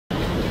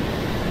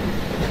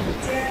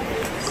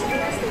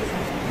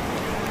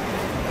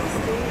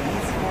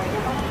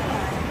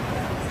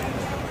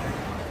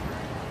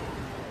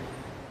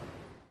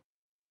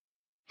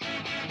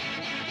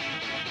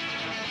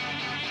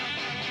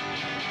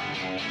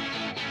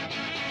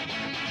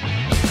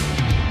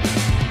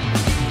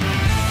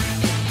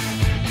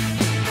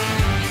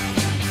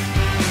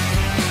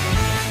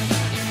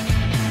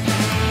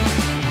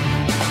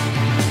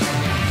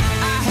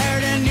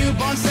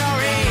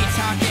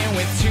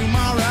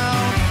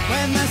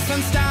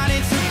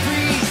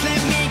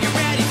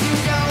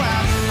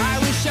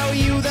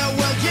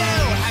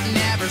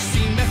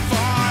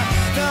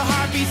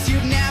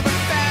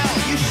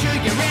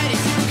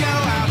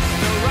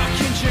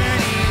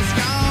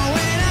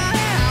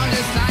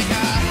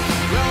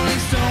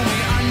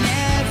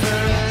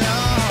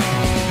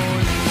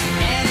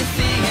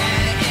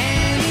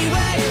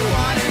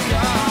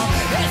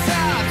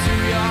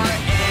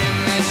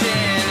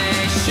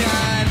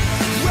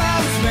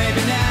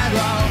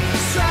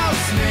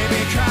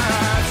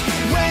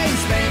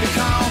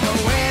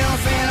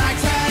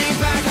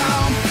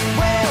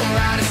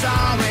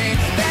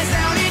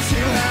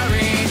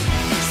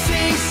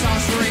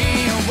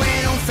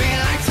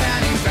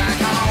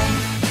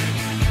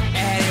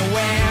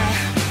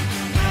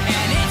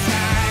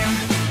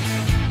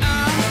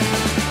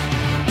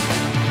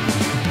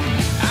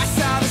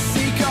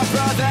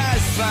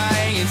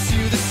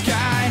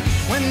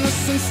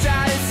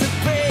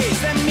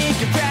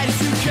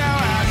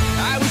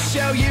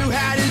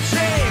had a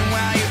dream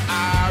while you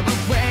are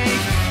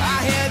awake. I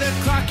hear the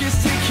clock is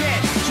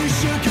ticking, you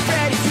should get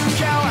ready to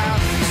go out.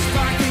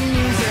 Sparkling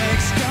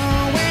music's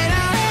going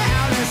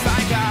around, it's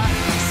like a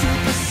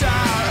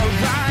superstar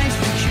arrives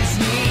when you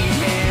need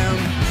him.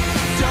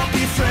 Don't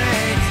be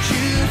afraid,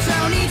 you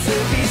don't need to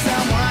be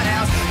someone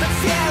else. The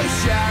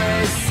future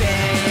is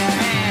in your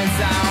hands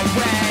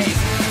always.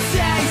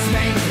 Days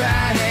may be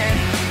burning,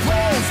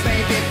 winds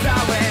may be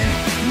blowing,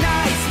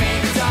 nights may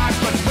be dark,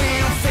 but we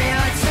don't feel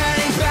like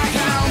turning back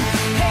home.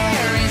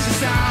 Here is your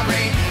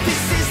story,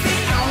 this is the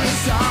only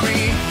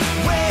story.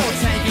 We'll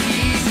take it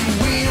easy,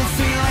 we don't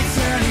feel like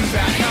turning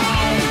back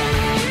home.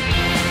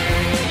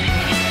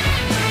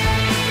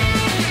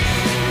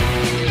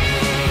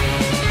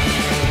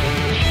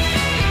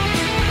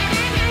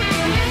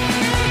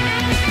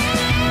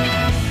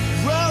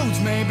 Roads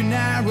may be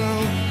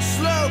narrow,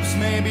 slopes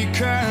may be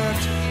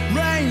curved,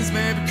 rains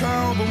may be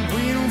cold, but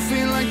we don't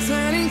feel like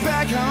turning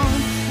back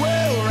home.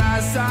 We'll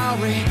rise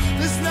sorry,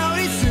 there's no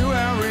need to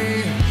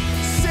worry.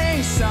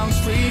 Sing songs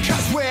free,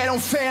 cause we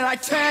don't feel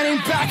like turning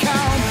back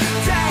home.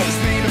 Days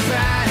may be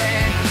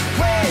burning,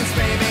 winds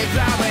may be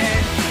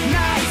blowing,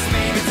 nights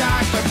may be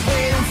dark, but we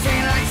don't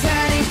feel like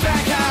turning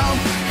back home.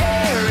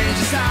 Here is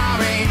your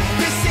story,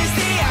 this is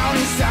the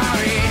only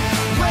story.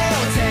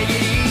 We'll take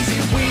it easy,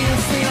 we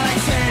don't feel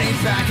like turning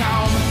back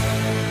home.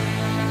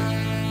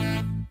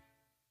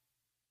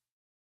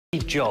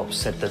 Steve Jobs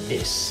said that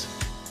this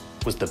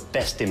was the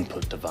best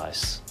input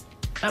device.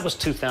 That was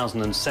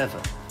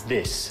 2007.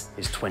 This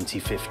is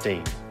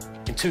 2015.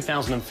 In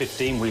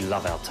 2015, we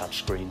love our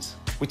touchscreens.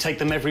 We take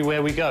them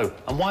everywhere we go,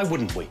 and why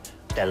wouldn't we?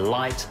 They're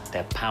light,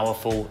 they're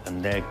powerful,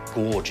 and they're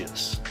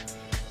gorgeous.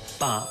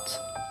 But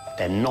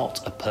they're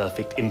not a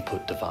perfect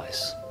input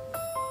device.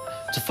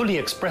 To fully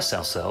express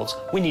ourselves,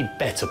 we need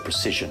better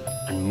precision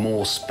and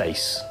more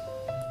space.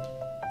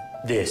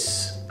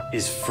 This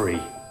is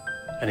free,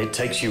 and it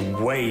takes you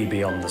way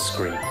beyond the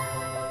screen.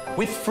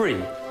 With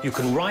Free, you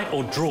can write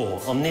or draw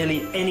on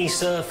nearly any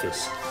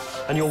surface,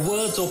 and your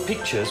words or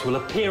pictures will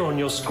appear on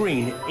your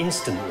screen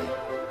instantly.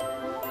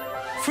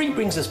 Free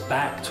brings us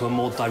back to a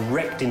more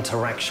direct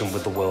interaction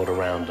with the world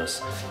around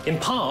us, in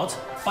part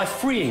by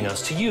freeing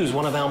us to use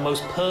one of our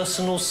most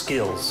personal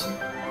skills,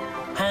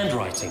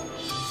 handwriting.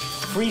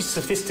 Free's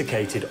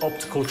sophisticated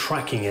optical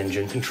tracking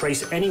engine can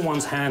trace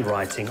anyone's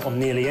handwriting on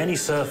nearly any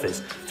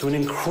surface to an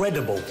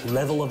incredible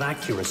level of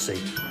accuracy.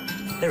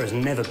 There has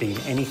never been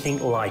anything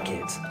like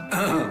it.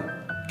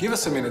 Give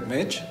us a minute,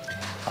 Mitch.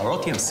 Our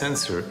OTM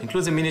sensor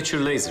includes a miniature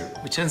laser,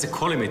 which sends a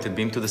collimated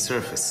beam to the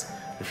surface.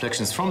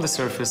 Reflections from the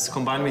surface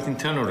combine with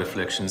internal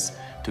reflections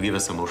to give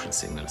us some motion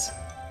signals.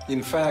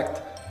 In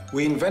fact,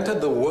 we invented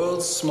the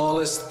world's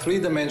smallest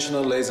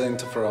three-dimensional laser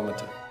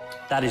interferometer.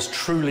 That is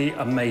truly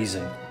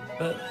amazing.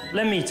 But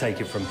let me take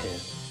it from here.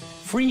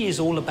 Free is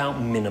all about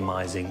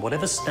minimizing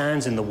whatever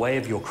stands in the way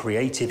of your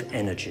creative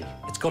energy.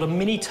 It's got a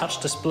mini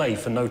touch display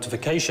for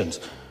notifications,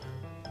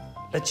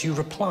 lets you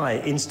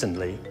reply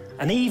instantly,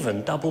 and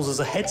even doubles as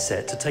a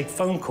headset to take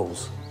phone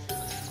calls.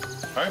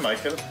 Hi,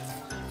 Michael.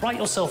 Write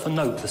yourself a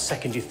note the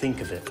second you think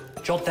of it.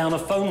 Jot down a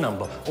phone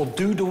number or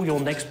doodle your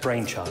next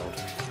brainchild.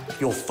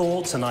 Your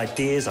thoughts and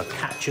ideas are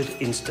captured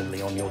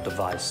instantly on your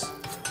device.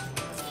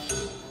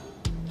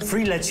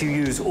 Free lets you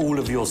use all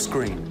of your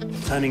screen,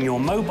 turning your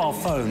mobile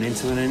phone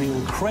into an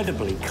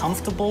incredibly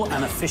comfortable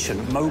and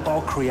efficient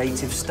mobile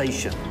creative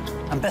station.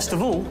 And best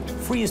of all,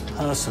 Free is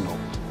personal.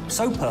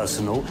 So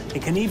personal,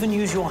 it can even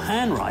use your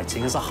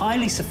handwriting as a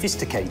highly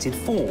sophisticated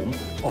form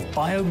of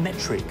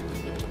biometric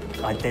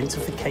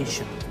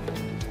identification,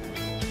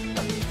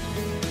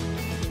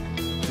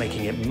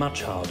 making it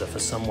much harder for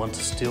someone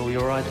to steal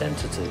your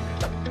identity.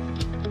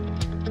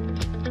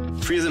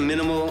 Free is a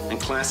minimal and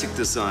classic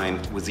design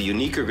with a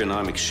unique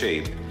ergonomic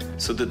shape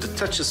so that the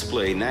touch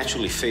display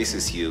naturally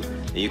faces you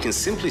and you can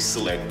simply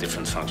select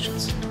different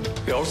functions.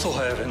 We also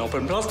have an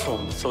open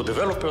platform so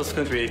developers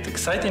can create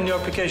exciting new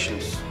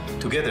applications.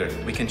 Together,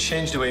 we can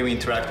change the way we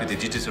interact with the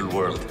digital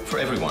world for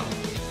everyone.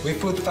 We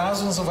put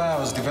thousands of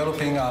hours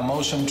developing our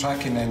motion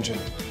tracking engine,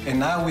 and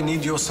now we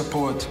need your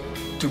support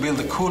to build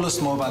the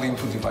coolest mobile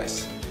input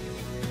device.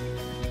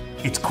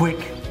 It's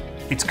quick,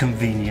 it's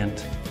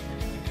convenient,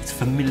 it's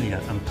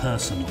familiar and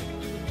personal.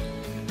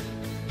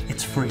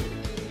 It's free.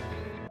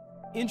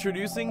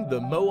 Introducing the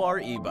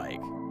Moar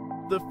e-bike,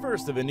 the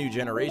first of a new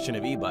generation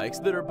of e-bikes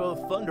that are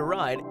both fun to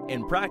ride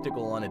and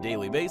practical on a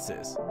daily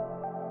basis.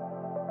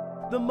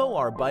 The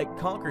Moar bike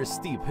conquers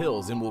steep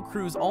hills and will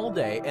cruise all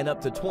day and up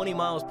to 20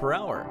 miles per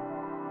hour.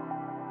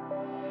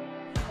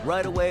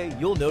 Right away,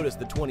 you'll notice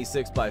the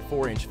 26 by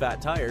 4-inch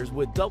fat tires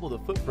with double the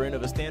footprint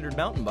of a standard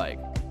mountain bike.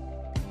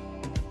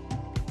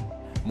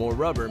 More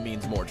rubber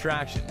means more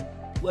traction,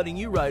 letting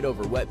you ride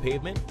over wet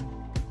pavement,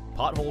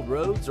 potholed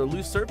roads, or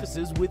loose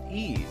surfaces with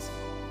ease.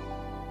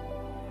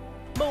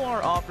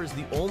 Moar offers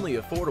the only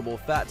affordable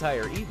fat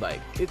tire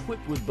e-bike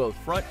equipped with both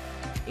front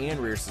and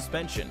rear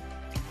suspension.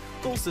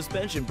 Full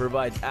suspension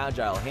provides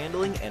agile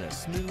handling and a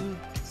smooth,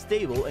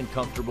 stable, and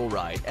comfortable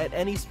ride at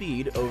any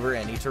speed over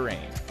any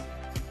terrain.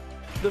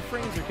 The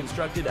frames are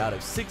constructed out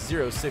of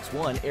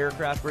 6061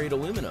 aircraft-grade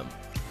aluminum.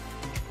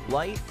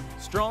 Light,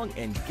 strong,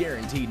 and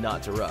guaranteed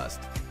not to rust.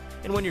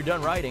 And when you're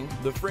done riding,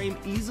 the frame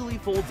easily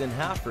folds in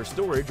half for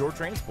storage or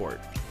transport.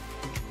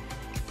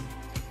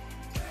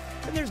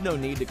 And there's no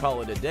need to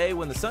call it a day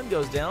when the sun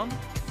goes down.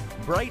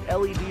 Bright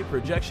LED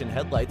projection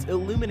headlights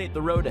illuminate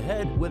the road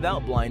ahead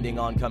without blinding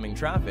oncoming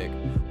traffic,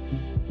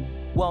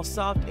 while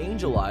soft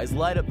angel eyes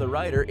light up the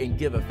rider and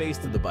give a face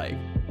to the bike.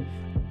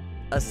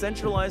 A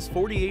centralized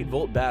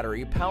 48-volt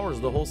battery powers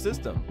the whole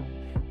system.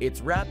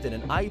 It's wrapped in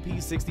an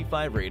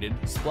IP65 rated,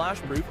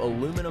 splash-proof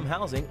aluminum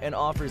housing and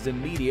offers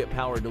immediate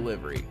power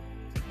delivery.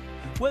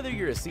 Whether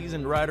you're a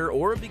seasoned rider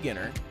or a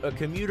beginner, a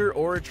commuter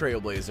or a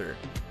trailblazer,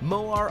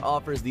 Moar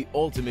offers the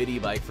ultimate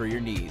e-bike for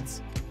your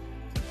needs.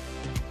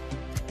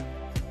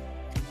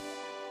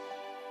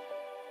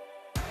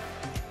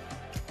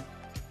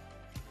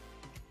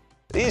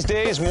 These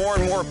days, more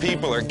and more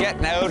people are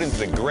getting out into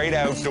the great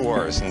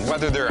outdoors, and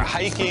whether they're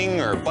hiking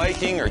or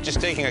biking or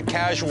just taking a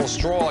casual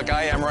stroll like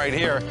I am right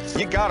here,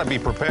 you gotta be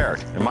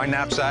prepared. In my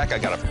knapsack, I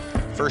got a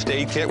first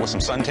aid kit with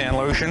some suntan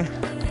lotion,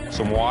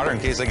 some water in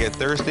case I get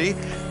thirsty,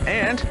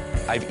 and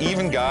I've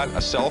even got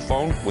a cell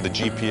phone with a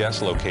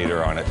GPS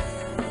locator on it.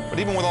 But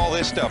even with all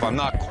this stuff, I'm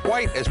not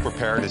quite as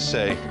prepared as,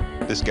 say,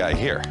 this guy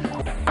here.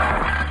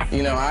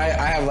 You know, I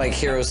have like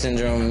hero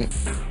syndrome.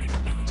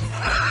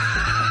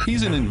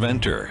 He's an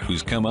inventor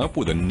who's come up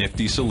with a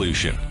nifty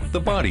solution, the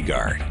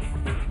Bodyguard.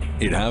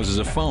 It houses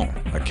a phone,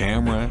 a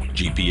camera,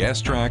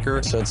 GPS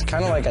tracker, So it's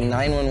kind of like a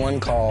 911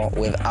 call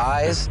with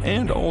eyes.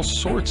 and all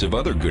sorts of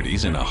other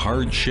goodies in a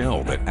hard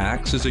shell that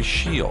acts as a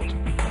shield.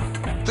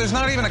 There's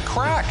not even a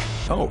crack.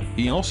 Oh,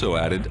 he also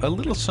added a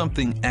little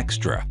something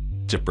extra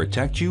to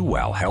protect you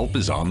while help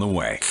is on the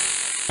way.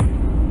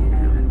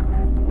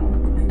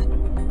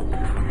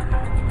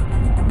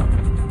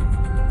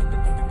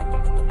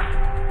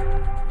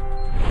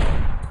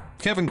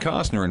 Kevin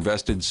Costner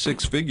invested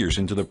 6 figures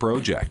into the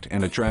project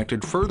and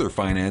attracted further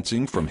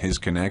financing from his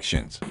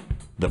connections.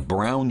 The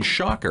Brown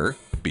Shocker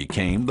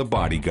became the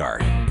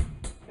Bodyguard.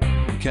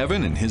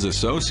 Kevin and his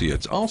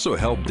associates also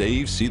helped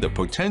Dave see the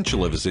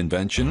potential of his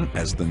invention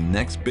as the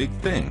next big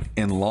thing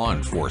in law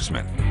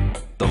enforcement.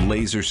 The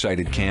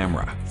laser-sighted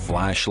camera,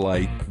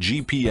 flashlight,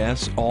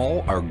 GPS,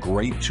 all are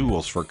great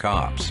tools for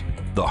cops.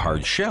 The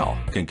hard shell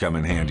can come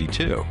in handy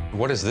too.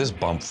 What is this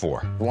bump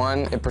for? One,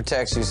 it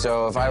protects you.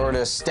 So if I were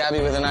to stab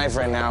you with a knife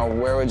right now,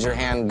 where would your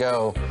hand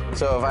go?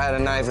 So if I had a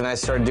knife and I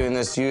started doing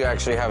this, you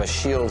actually have a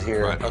shield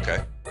here. Right,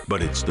 okay.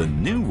 But it's the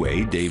new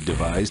way Dave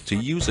devised to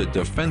use a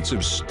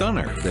defensive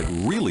stunner that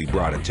really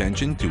brought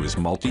attention to his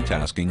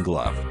multitasking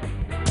glove.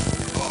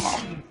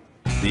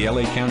 The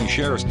LA County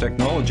Sheriff's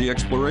Technology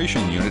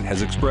Exploration Unit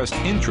has expressed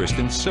interest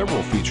in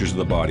several features of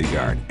the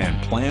Bodyguard and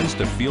plans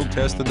to field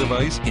test the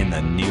device in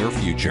the near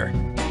future.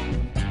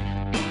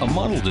 A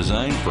model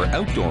designed for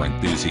outdoor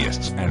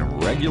enthusiasts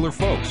and regular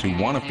folks who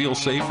want to feel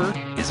safer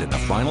is in the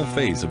final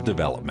phase of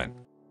development.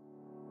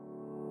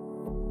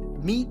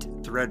 Meet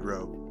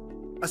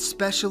Threadrobe, a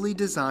specially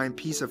designed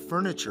piece of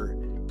furniture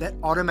that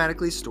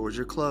automatically stores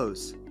your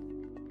clothes.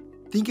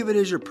 Think of it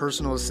as your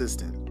personal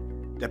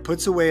assistant that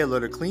puts away a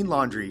load of clean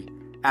laundry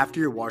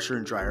after your washer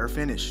and dryer are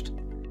finished.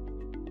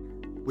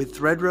 With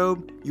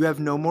Threadrobe, you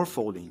have no more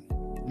folding,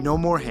 no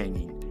more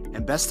hanging,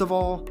 and best of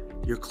all,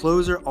 your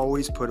clothes are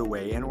always put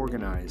away and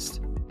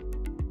organized.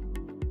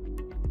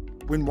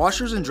 When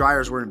washers and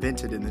dryers were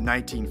invented in the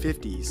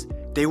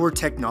 1950s, they were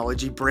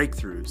technology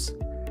breakthroughs,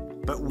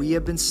 but we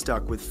have been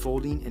stuck with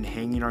folding and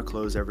hanging our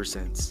clothes ever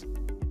since.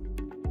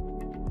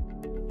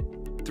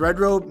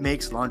 Threadrobe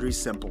makes laundry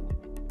simple.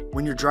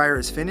 When your dryer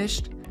is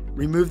finished,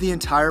 remove the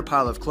entire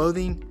pile of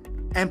clothing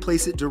and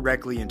place it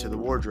directly into the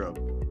wardrobe.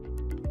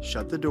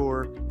 Shut the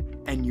door,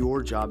 and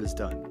your job is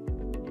done.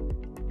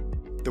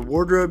 The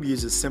wardrobe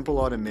uses simple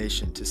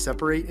automation to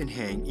separate and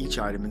hang each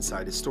item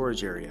inside a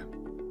storage area.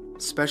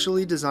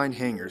 Specially designed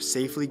hangers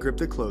safely grip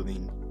the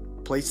clothing,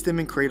 place them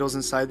in cradles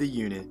inside the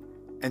unit,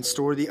 and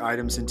store the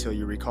items until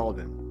you recall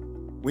them.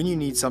 When you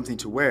need something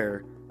to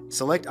wear,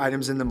 select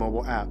items in the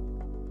mobile app.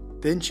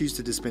 Then choose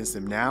to dispense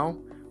them now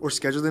or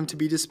schedule them to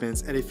be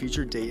dispensed at a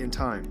future date and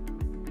time.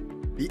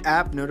 The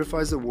app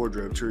notifies the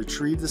wardrobe to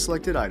retrieve the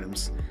selected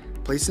items,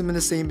 place them in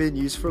the same bin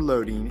used for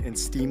loading, and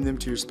steam them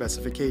to your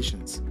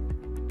specifications.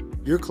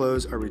 Your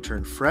clothes are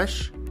returned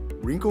fresh,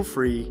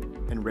 wrinkle-free,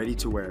 and ready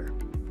to wear.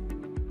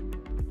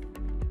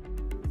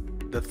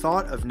 The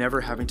thought of never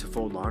having to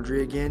fold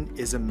laundry again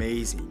is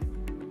amazing,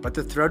 but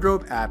the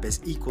Threadrobe app is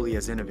equally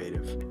as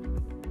innovative.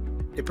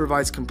 It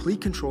provides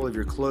complete control of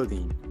your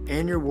clothing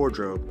and your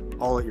wardrobe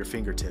all at your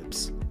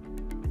fingertips.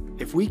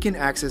 If we can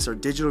access our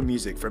digital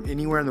music from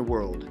anywhere in the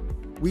world,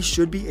 we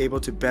should be able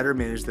to better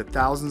manage the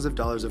thousands of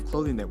dollars of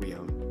clothing that we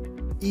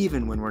own,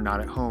 even when we're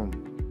not at home.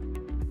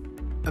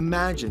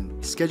 Imagine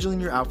scheduling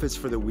your outfits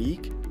for the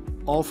week,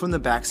 all from the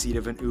backseat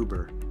of an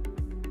Uber.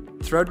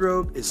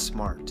 Threadrobe is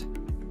smart.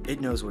 It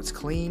knows what's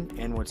clean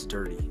and what's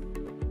dirty.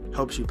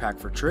 Helps you pack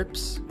for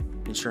trips,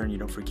 ensuring you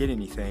don't forget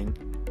anything.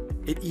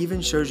 It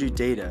even shows you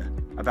data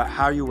about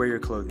how you wear your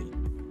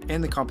clothing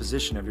and the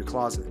composition of your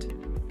closet.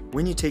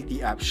 When you take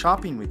the app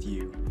shopping with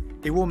you,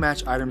 it will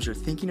match items you're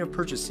thinking of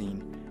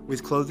purchasing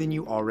with clothing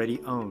you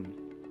already own.